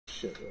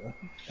shit, bro.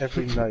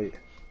 Every night.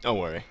 Don't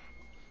worry.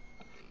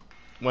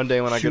 One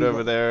day when I get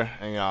over there,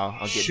 and I'll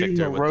get Shooting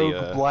Victor a with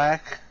rogue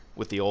black.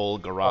 with the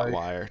old garrote Like-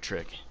 wire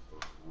trick.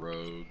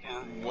 Rogue.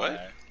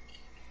 What?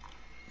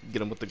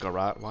 Get him with the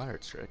garrote wire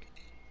trick.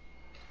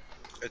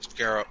 It's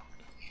Garrett.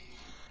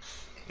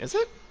 Is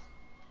it?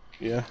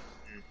 Yeah.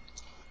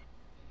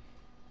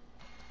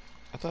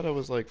 I thought it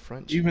was like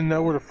French. Do you even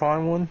know where to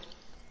find one?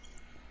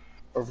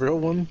 A real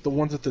one? The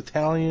ones that the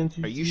Italians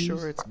Are you use?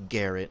 sure it's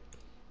Garrett?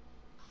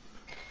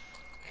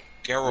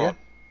 Garrett.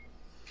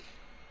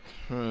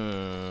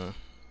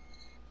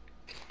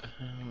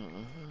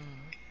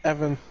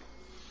 Evan,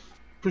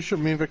 pretty sure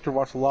me and Victor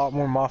watch a lot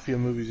more Mafia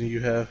movies than you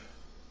have.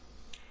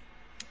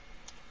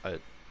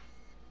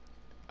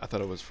 I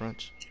thought it was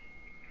French.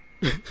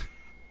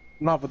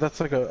 No, but that's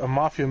like a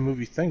Mafia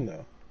movie thing,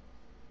 though.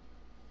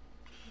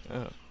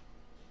 Oh.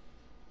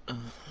 You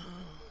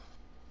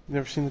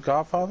never seen The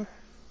Godfather?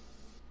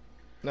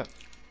 No.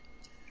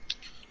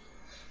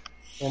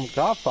 On The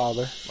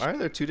Godfather, Why are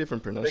there two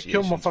different they pronunciations?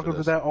 kill for motherfuckers this?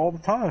 with that all the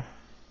time.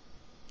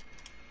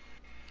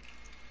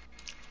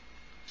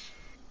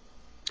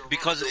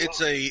 Because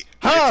it's a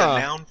Huh.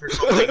 noun for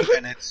something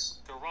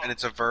and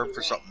it's a verb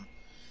for something.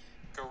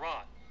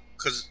 Garrot.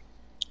 Cause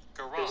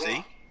Garrot.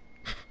 see?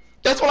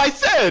 That's what I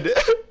said.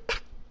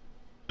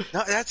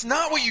 No, that's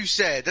not what you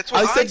said. That's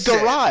what I I said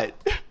garrote.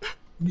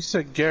 You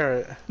said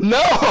Garrett.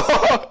 No.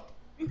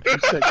 You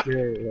said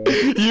Garrett.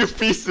 Yeah. You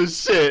piece of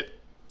shit.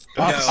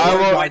 No, I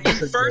won't- when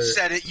you first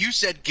said it, you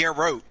said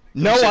Garrot.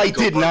 No, said I did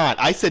garrote. not.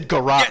 I said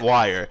garrote Yeah.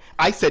 wire.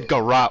 I said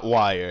garrote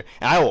wire.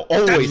 And I will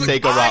always what say I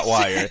garrote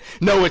wire. said.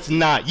 No, it's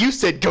not. You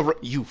said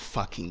garrote. You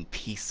fucking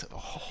piece of...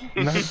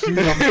 No, dude,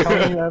 I'm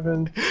telling you,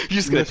 Evan. You're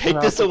just gonna listen take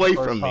out this for the away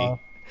first from me. time.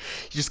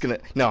 You're just gonna...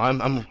 No,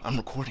 I'm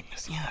recording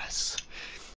this. Yes.